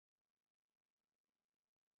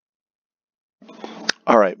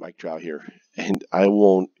All right, Mike Trout here, and I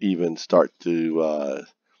won't even start to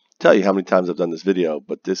tell you how many times I've done this video,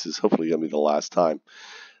 but this is hopefully going to be the last time.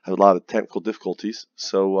 I have a lot of technical difficulties,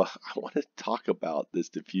 so I want to talk about this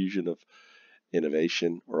diffusion of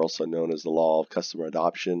innovation, or also known as the law of customer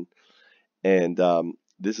adoption. And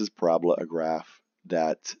this is parabola, a graph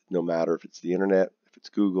that no matter if it's the internet, if it's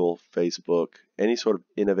Google, Facebook, any sort of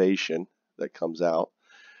innovation that comes out,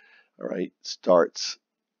 all right, starts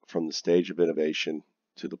from the stage of innovation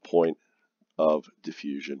to the point of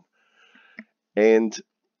diffusion. And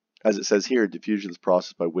as it says here, diffusion is the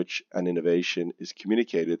process by which an innovation is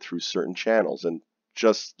communicated through certain channels. And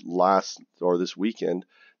just this weekend,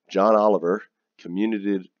 John Oliver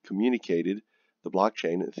communicated the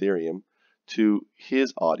blockchain, Ethereum, to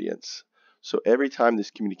his audience. So every time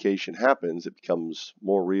this communication happens, it becomes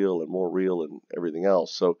more real and everything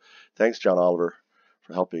else. So thanks, John Oliver,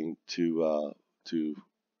 for helping to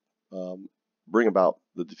bring about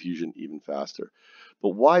the diffusion even faster. But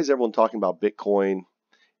why is everyone talking about Bitcoin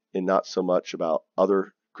and not so much about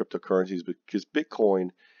other cryptocurrencies? Because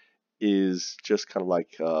Bitcoin is just kind of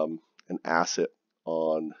like an asset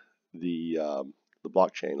on the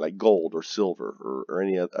blockchain, like gold or silver or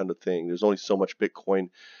any other thing. There's only so much Bitcoin.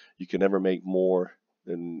 You can never make more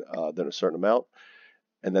than a certain amount,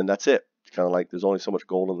 and then that's it. It's kind of like there's only so much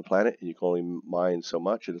gold on the planet, and you can only mine so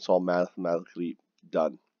much, and it's all mathematically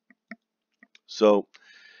done. So,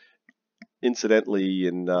 incidentally,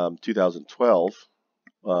 in 2012,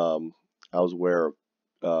 I was aware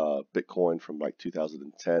of Bitcoin from like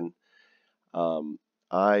 2010.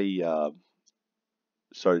 I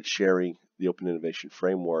started sharing the Open Innovation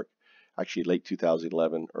Framework actually late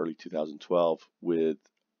 2011, early 2012 with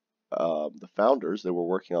the founders that were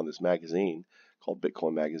working on this magazine called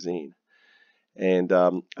Bitcoin Magazine. And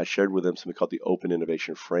I shared with them something called the Open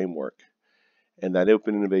Innovation Framework. And that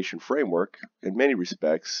Open Innovation Framework, in many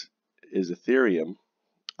respects, is Ethereum.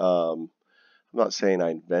 I'm not saying I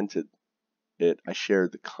invented it. I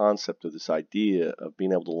shared the concept of this idea of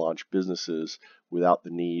being able to launch businesses without the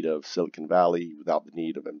need of Silicon Valley, without the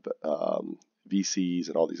need of VCs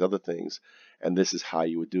and all these other things. And this is how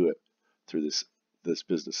you would do it through this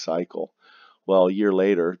business cycle. Well, a year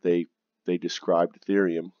later, they described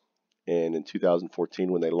Ethereum, and in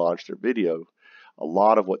 2014, when they launched their video, a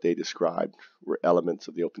lot of what they described were elements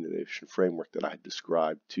of the Open Innovation Framework that I had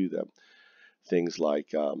described to them. Things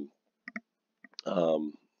like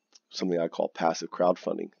something I call passive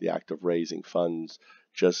crowdfunding, the act of raising funds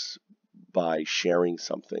just by sharing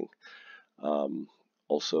something.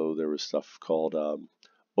 Also, there was stuff called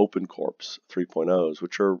Open Corps 3.0s,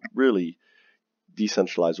 which are really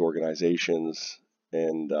decentralized organizations,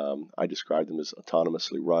 and I described them as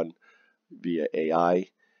autonomously run via AI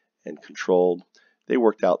and controlled. They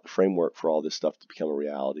worked out the framework for all this stuff to become a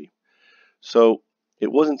reality. So it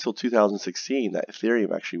wasn't until 2016 that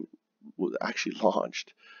Ethereum was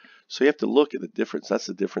launched. So you have to look at the difference. That's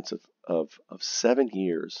the difference of 7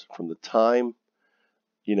 years from the time,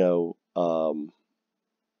 you know,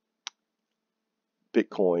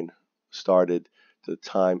 Bitcoin started to the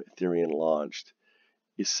time Ethereum launched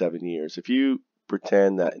is 7 years. If you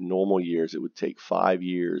pretend that in normal years it would take 5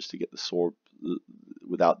 years to get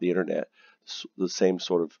without the internet, the same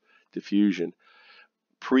sort of diffusion,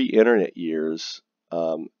 pre-internet years,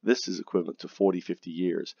 this is equivalent to 40, 50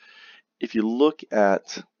 years. If you look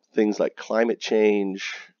at things like climate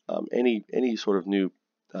change, any sort of new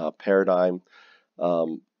paradigm,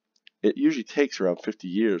 it usually takes around 50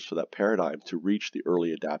 years for that paradigm to reach the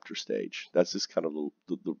early adapter stage. That's just kind of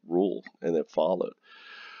the rule, and it followed.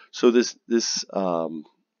 So this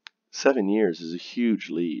 7 years is a huge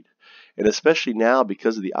lead, and especially now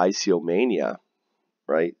because of the ICO mania,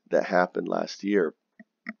 right, that happened last year,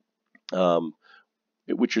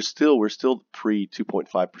 which we're still pre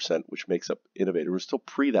 2.5%, which makes up Innovator. We're still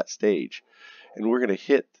pre that stage, and we're going to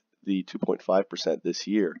hit the 2.5% this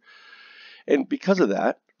year. And because of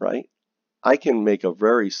that, right, I can make a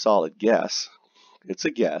very solid guess. It's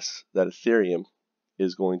a guess that Ethereum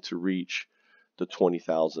is going to reach the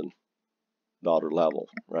 $20,000 level,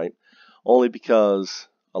 right? Only because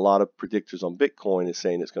a lot of predictors on Bitcoin is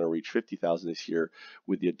saying it's going to reach 50,000 this year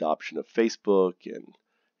with the adoption of Facebook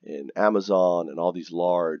and Amazon and all these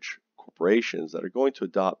large corporations that are going to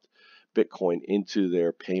adopt Bitcoin into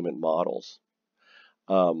their payment models.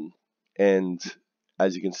 And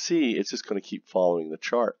as you can see, it's just going to keep following the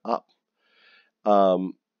chart up.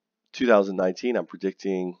 2019, I'm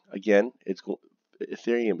predicting again,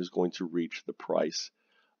 Ethereum is going to reach the price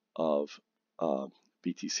of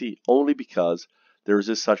BTC, only because there is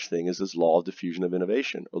this such thing as this law of diffusion of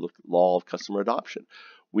innovation, or the law of customer adoption.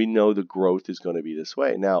 We know the growth is going to be this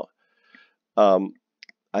way. Now,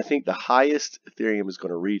 I think the highest Ethereum is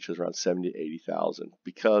going to reach is around 70 to 80,000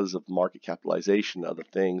 because of market capitalization, other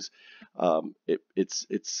things.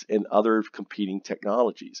 It's in other competing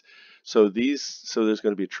technologies. So there's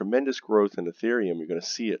going to be a tremendous growth in Ethereum. You're going to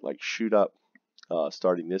see it like shoot up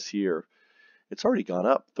starting this year. It's already gone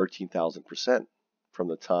up 13,000% from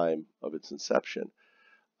the time of its inception.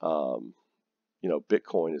 Bitcoin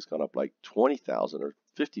has gone up like 20,000 or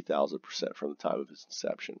 50,000% from the time of its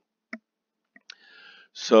inception.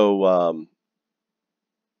 So,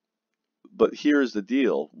 but here's the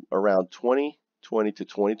deal: around 2020 to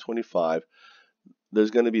 2025,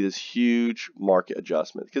 there's going to be this huge market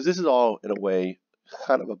adjustment because this is all, in a way,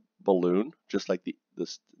 kind of a balloon, just like the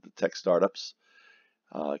tech startups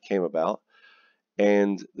came about.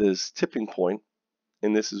 And this tipping point,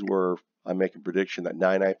 and this is where I make a prediction that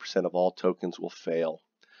 99% of all tokens will fail.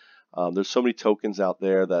 There's so many tokens out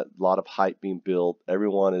there, that a lot of hype being built.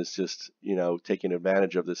 Everyone is just, taking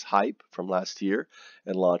advantage of this hype from last year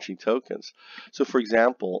and launching tokens. So, for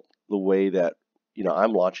example, the way that,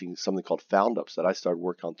 I'm launching something called FoundUps that I started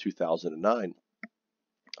work on 2009.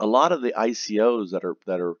 A lot of the ICOs that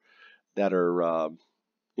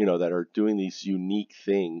are doing these unique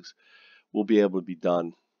things will be able to be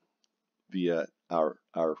done via our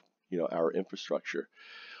infrastructure.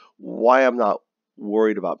 Why I'm not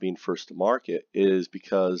worried about being first to market is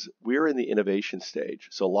because we're in the innovation stage.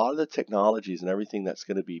 So a lot of the technologies and everything that's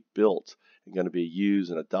going to be built and going to be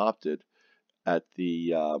used and adopted at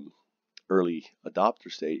the early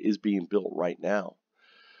adopter stage is being built right now.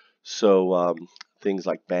 So things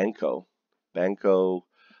like Banco,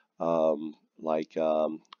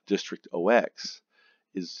 District OX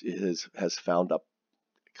has found up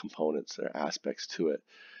components or aspects to it.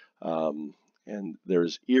 And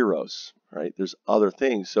there's Eros, right? There's other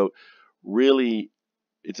things. So really,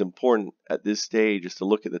 it's important at this stage is to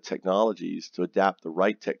look at the technologies, to adapt the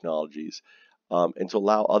right technologies, and to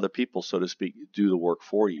allow other people, so to speak, do the work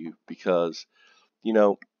for you. Because,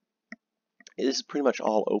 it is pretty much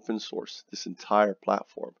all open source, this entire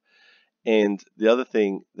platform. And the other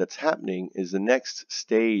thing that's happening is the next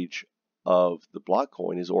stage of the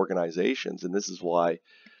blockcoin is organizations. And this is why,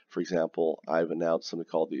 for example, I've announced something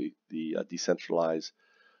called the Decentralized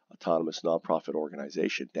Autonomous Nonprofit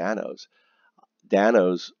Organization, DANOs.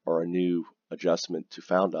 DANOs are a new adjustment to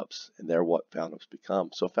FoundUps, and they're what FoundUps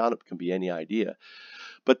become. So FoundUp can be any idea.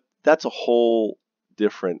 But that's a whole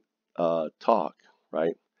different talk,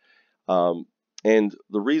 right? And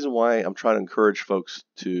the reason why I'm trying to encourage folks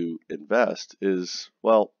to invest is,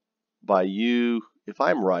 well, if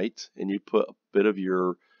I'm right and you put a bit of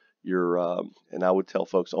your and I would tell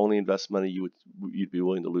folks only invest money you'd be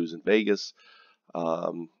willing to lose in Vegas.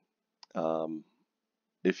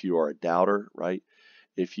 If you are a doubter, right?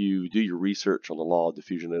 If you do your research on the law of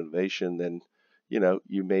diffusion and innovation, then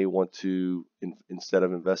you may want to, instead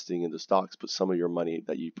of investing in the stocks, put some of your money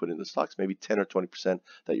that you put in the stocks, maybe 10 or 20%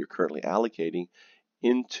 that you're currently allocating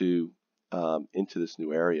into this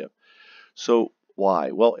new area. So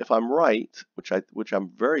why? Well, if I'm right, which I'm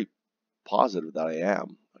very positive that I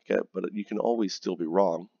am, okay, but you can always still be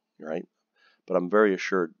wrong, right? But I'm very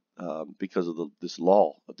assured because of this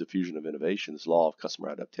law of diffusion of innovation, this law of customer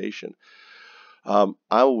adaptation.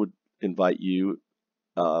 I would invite you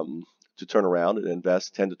to turn around and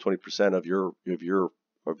invest 10 to 20% of your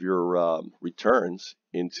returns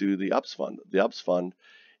into the UPS fund. The UPS fund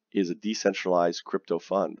is a decentralized crypto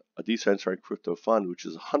fund, which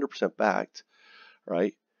is 100% backed,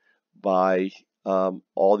 right, by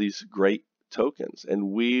all these great tokens,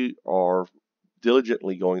 and we are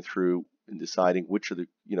diligently going through and deciding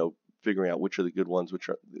figuring out which are the good ones,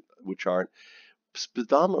 which aren't,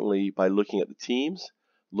 predominantly by looking at the teams,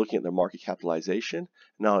 looking at their market capitalization.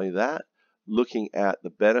 Not only that, looking at the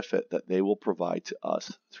benefit that they will provide to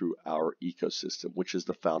us through our ecosystem, which is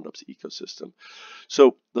the FoundUps ecosystem.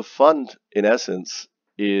 So the fund, in essence,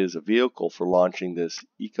 is a vehicle for launching this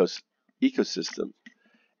ecosystem.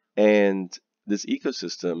 And this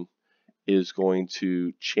ecosystem is going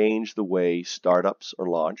to change the way startups are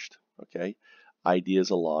launched, okay?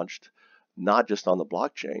 Ideas are launched, not just on the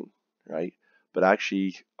blockchain, right? But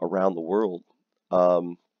actually around the world.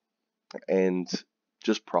 And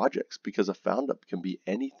just projects, because a FoundUp can be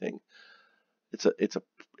anything.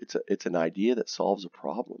 It's an idea that solves a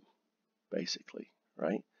problem, basically,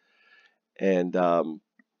 right? And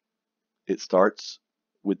it starts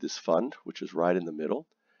with this fund, which is right in the middle,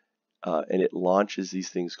 and it launches these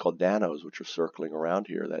things called DANOs, which are circling around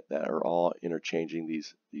here that are all interchanging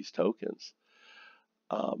these tokens.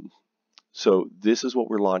 So this is what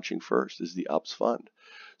we're launching first, is the UPS fund.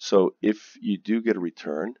 So if you do get a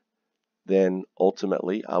return, then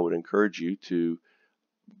ultimately I would encourage you to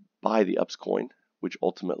buy the UPS coin, which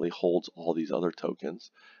ultimately holds all these other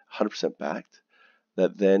tokens, 100% backed,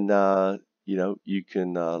 that then you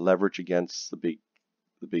can leverage against the big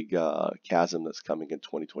chasm that's coming in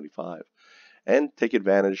 2025, and take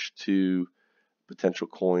advantage to potential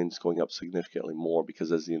coins going up significantly more,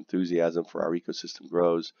 because as the enthusiasm for our ecosystem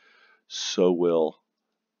grows, so will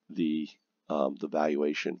the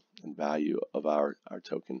valuation and value of our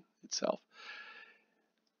token itself.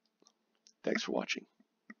 Thanks for watching.